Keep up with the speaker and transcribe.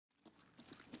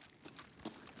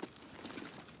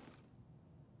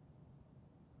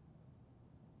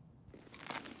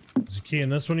Is the key in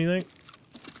this one, you think?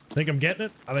 Think I'm getting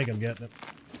it? I think I'm getting it.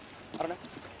 I don't know.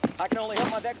 I can only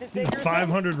hope my vexed savior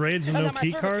 500 raids and no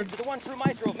key card? The one true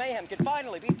maestro of mayhem can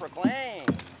finally be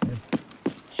proclaimed.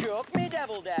 Choke me,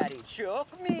 devil daddy.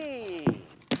 Choke me.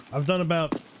 I've done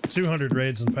about 200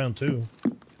 raids and found 2.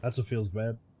 That's what feels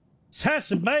bad.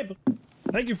 Sassy baby!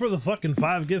 Thank you for the fucking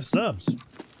 5 gift subs.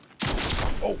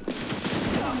 Oh.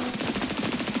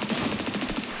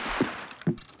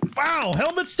 Wow,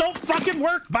 helmets don't fucking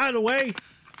work, by the way.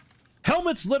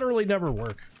 Helmets literally never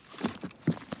work.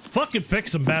 Fucking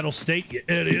fix them, Battle State, you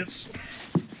idiots.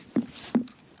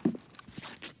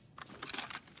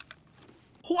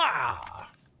 Wow.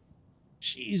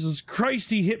 Jesus Christ,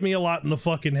 he hit me a lot in the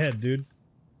fucking head, dude.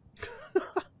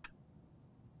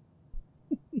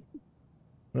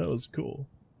 That was cool.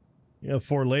 You have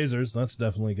 4 lasers, that's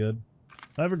definitely good.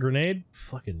 I have a grenade?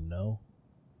 Fucking no.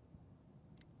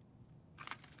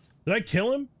 Did I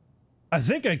kill him? I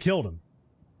think I killed him.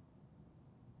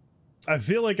 I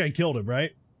feel like I killed him,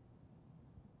 right?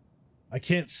 I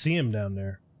can't see him down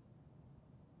there.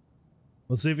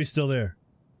 Let's see if he's still there.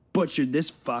 Butchered this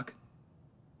fuck.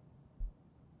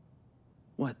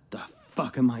 What the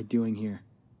fuck am I doing here?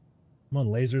 Come on,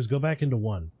 lasers, go back into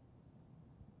 1.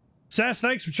 Sass,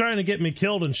 thanks for trying to get me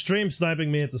killed and stream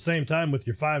sniping me at the same time with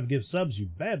your 5 gift subs, you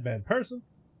bad, bad person.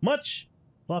 Much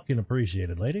fucking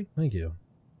appreciated, lady. Thank you.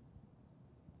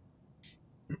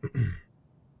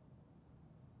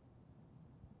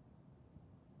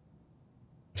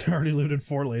 Already looted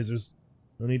 4 lasers.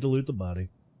 No need to loot the body.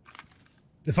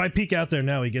 If I peek out there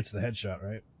now, he gets the headshot,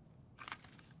 right?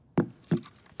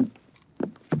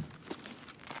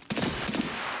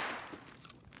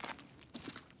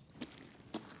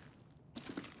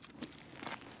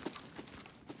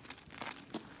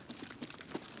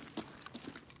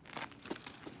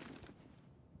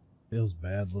 Feels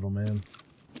bad, little man.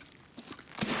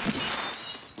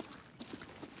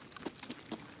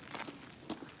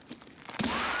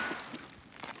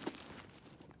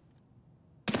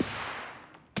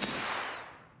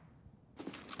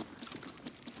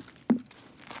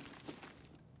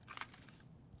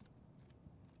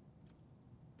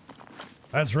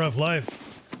 That's rough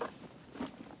life.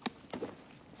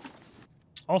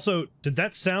 Also, did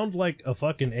that sound like a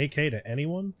fucking AK to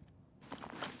anyone?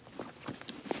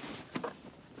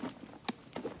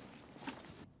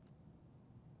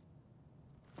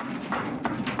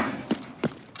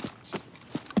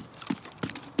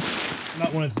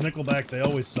 Not when it's Nickelback, they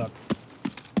always suck.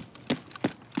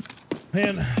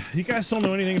 Man, you guys don't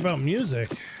know anything about music.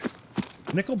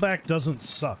 Nickelback doesn't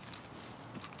suck.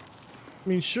 I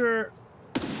mean, sure,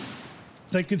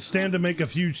 they could stand to make a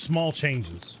few small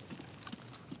changes.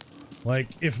 Like,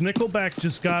 if Nickelback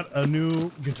just got a new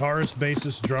guitarist,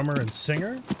 bassist, drummer, and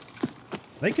singer,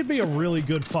 they could be a really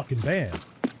good fucking band.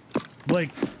 Like,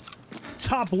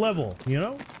 top level, you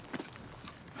know?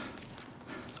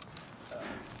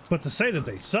 But to say that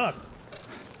they suck,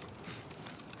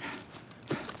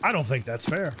 I don't think that's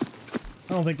fair.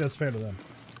 I don't think that's fair to them.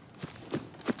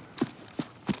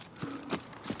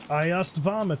 I just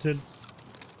vomited.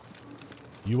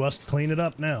 You must clean it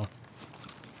up now.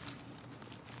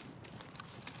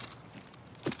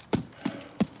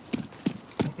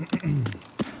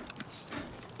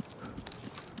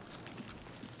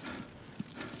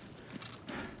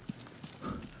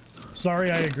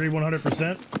 Sorry, I agree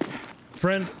 100%.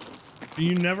 Friend,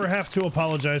 you never have to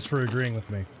apologize for agreeing with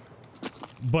me.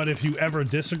 But if you ever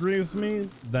disagree with me,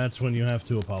 that's when you have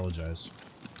to apologize.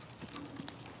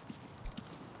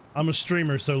 I'm a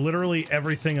streamer, so literally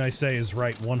everything I say is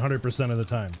right 100% of the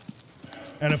time.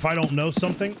 And if I don't know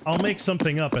something, I'll make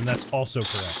something up and that's also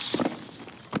correct.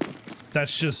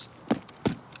 That's just...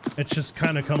 It just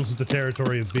kind of comes with the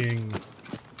territory of being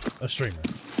a streamer.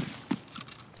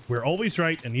 We're always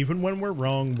right, and even when we're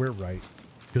wrong, we're right.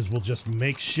 Because we'll just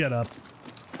make shit up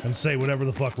and say whatever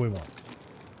the fuck we want.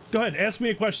 Go ahead, ask me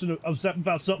a question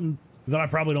about something that I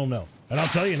probably don't know, and I'll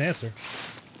tell you an answer.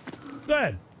 Go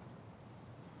ahead.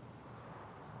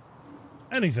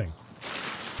 Anything.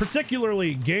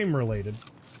 Particularly game-related.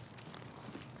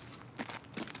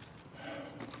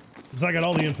 Because I got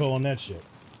all the info on that shit.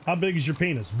 How big is your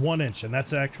penis? 1 inch, and that's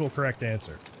the actual correct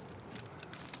answer.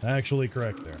 Actually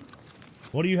correct there.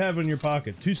 What do you have in your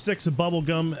pocket? 2 sticks of bubble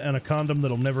gum and a condom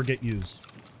that'll never get used.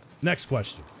 Next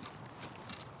question.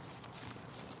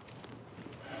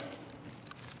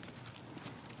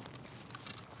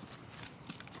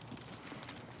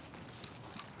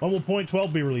 When will point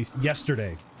 12 be released?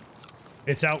 Yesterday.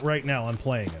 It's out right now. I'm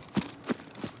playing it.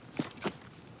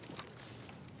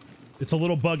 It's a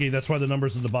little buggy. That's why the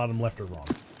numbers in the bottom left are wrong.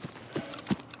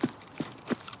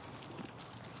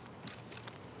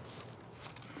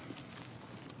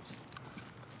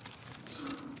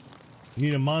 You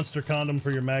need a monster condom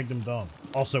for your Magnum dong.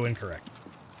 Also incorrect.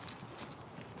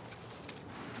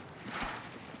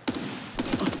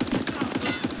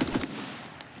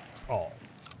 Oh.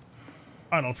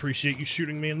 I don't appreciate you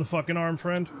shooting me in the fucking arm,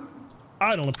 friend.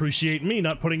 I don't appreciate me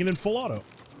not putting it in full auto.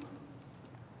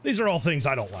 These are all things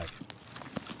I don't like.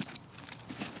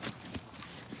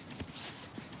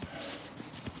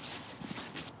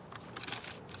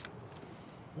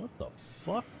 What the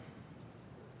fuck?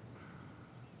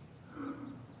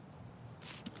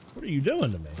 What are you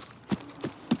doing to me?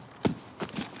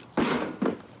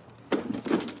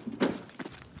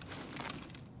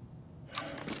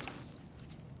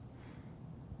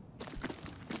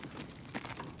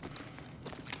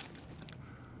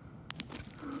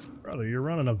 Brother, you're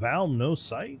running a Val no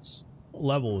sights? What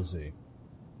level is he?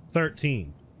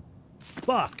 13.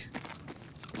 Fuck!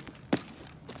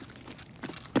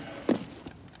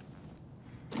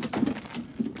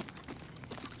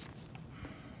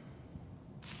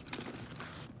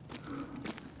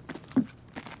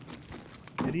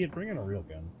 Idiot, bring in a real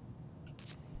gun.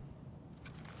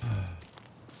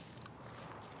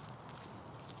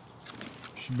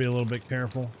 Should be a little bit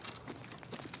careful.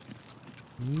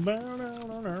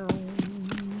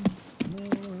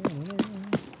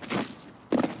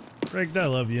 Rick, I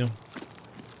love you.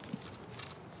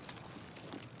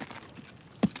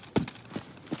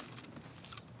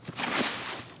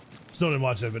 Still didn't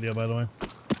watch that video, by the way.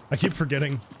 I keep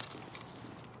forgetting.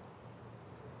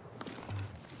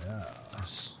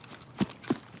 Yes.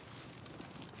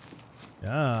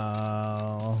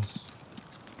 Yes.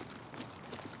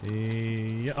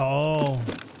 Oh.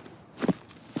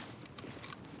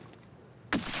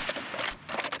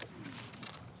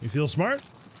 You feel smart?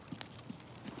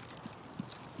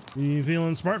 You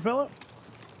feeling smart, fella?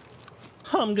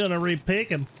 I'm gonna repick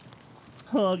him.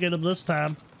 I'll get him this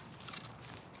time.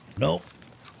 Nope.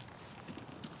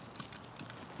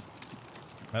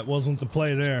 That wasn't the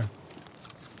play there.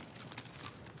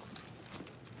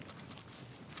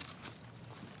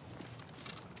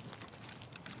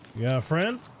 You got a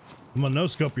friend? I'm gonna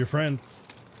no-scope your friend.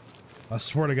 I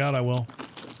swear to God I will.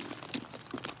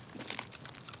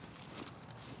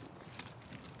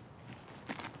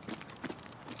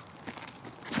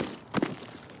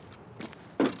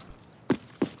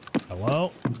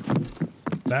 Hello?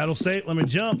 Battle state, let me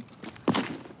jump.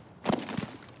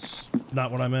 It's not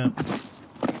what I meant.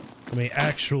 Let me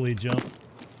actually jump.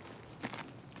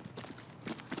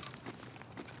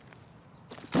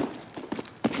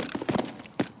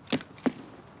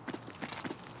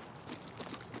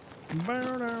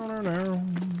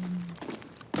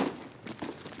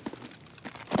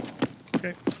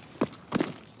 Okay.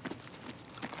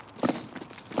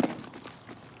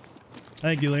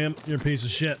 Thank you, Liam. You're a piece of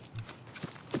shit.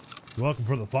 You're welcome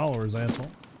for the followers,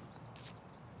 asshole.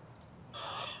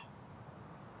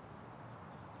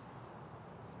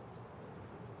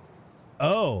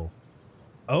 Oh.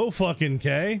 Oh, fucking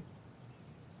K.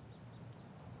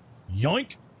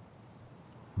 Yoink.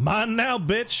 Mine now,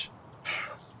 bitch.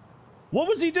 What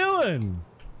was he doing?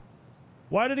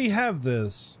 Why did he have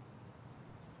this?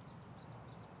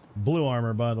 Blue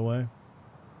armor, by the way.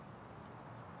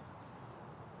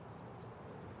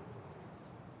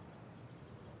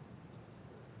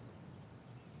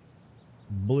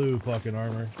 Blue fucking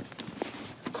armor.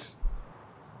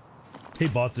 He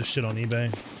bought this shit on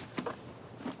eBay.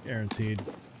 Guaranteed.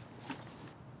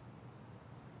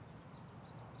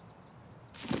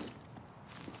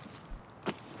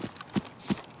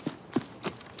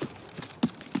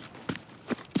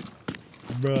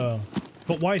 Bruh.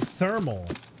 But why thermal?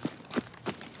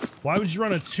 Why would you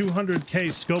run a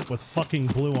 200k scope with fucking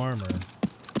blue armor?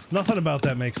 Nothing about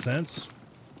that makes sense.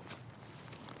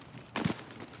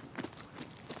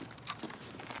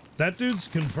 That dude's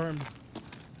confirmed.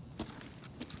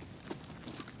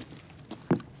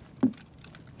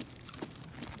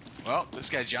 Well, this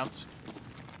guy jumped.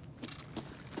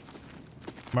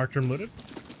 Marked and looted?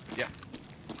 Yep.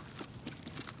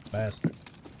 Bastard.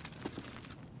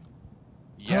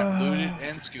 Yeah, looted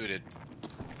and scooted.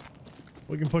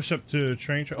 We can push up to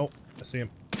train. Oh, I see him.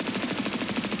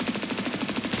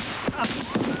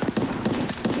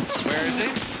 Where is he?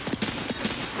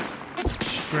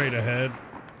 Straight ahead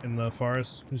in the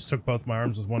forest. He just took both my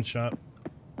arms with one shot.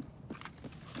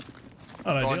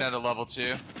 Going down to level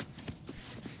 2.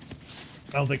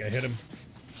 I don't think I hit him.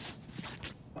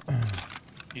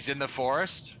 He's in the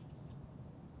forest?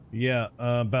 Yeah,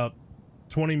 about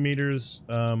 20 meters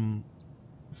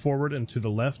forward and to the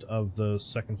left of the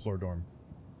second floor dorm.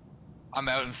 I'm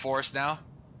out in forest now.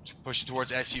 Pushing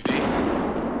towards SUV.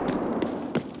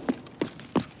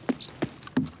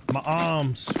 My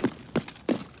arms.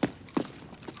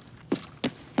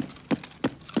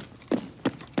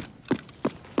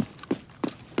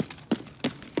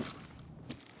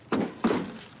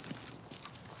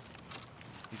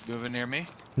 He's moving near me.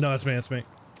 No, that's me. That's me.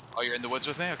 Oh, you're in the woods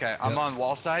with me? Okay. I'm on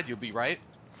wall side. You'll be right.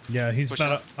 Yeah, he's Push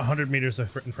about up. 100 meters in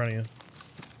front of you.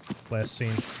 Last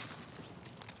scene.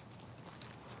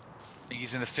 Think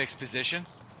he's in a fixed position?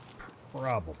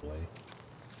 Probably.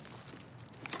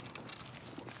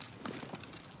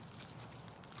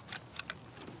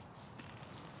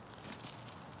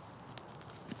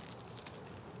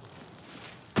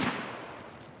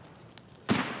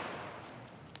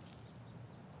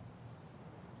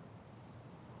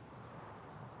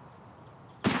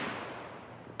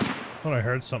 Thought I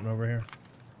heard something over here.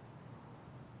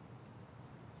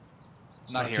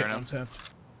 Not hearing him.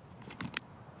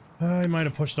 He might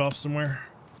have pushed off somewhere.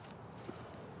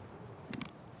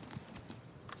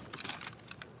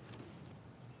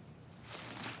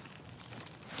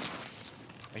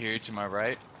 I hear you to my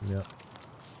right. Yeah.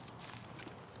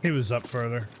 He was up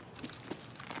further.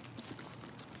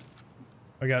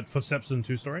 I got footsteps in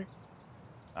 2-story.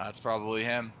 That's probably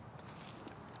him.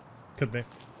 Could be.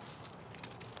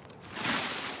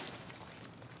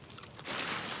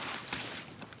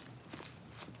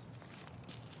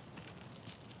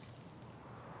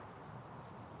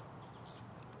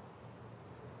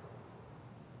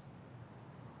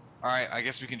 Alright, I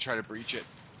guess we can try to breach it.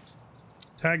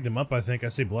 Tagged him up, I think. I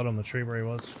see blood on the tree where he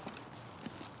was.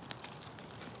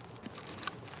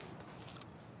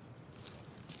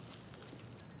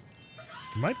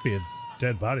 Might be a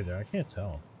dead body there. I can't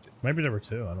tell. Maybe there were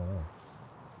two. I don't know.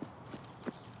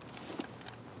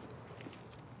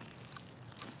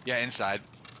 Yeah, inside.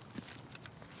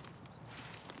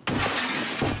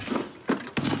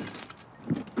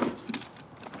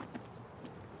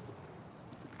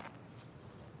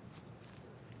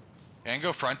 And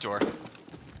go front door.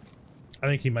 I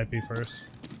think he might be first.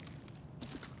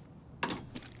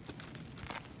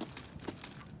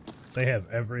 They have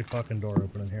every fucking door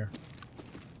open in here.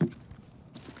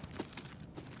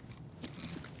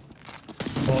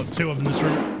 Well, two of them in this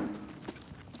room.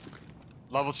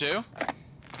 Level 2?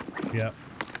 Yeah.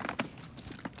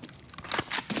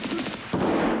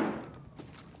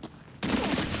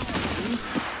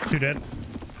 Two dead.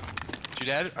 Two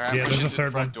dead? Alright, Yeah, I'm there's pushing a through third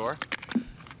the front one. door.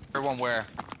 Third one where?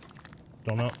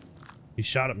 Don't know. He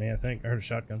shot at me, I think. I heard a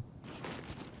shotgun.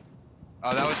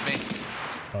 Oh, that was me.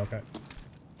 Okay.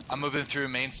 I'm moving through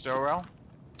main stairwell.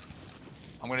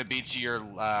 I'm gonna be to your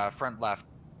front left.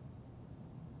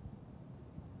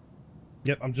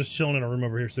 Yep, I'm just chilling in a room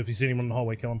over here, so if you see anyone in the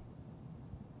hallway, kill him.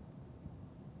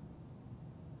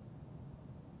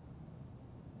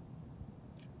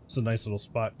 It's a nice little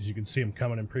spot, because you can see him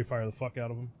coming and pre-fire the fuck out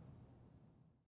of him.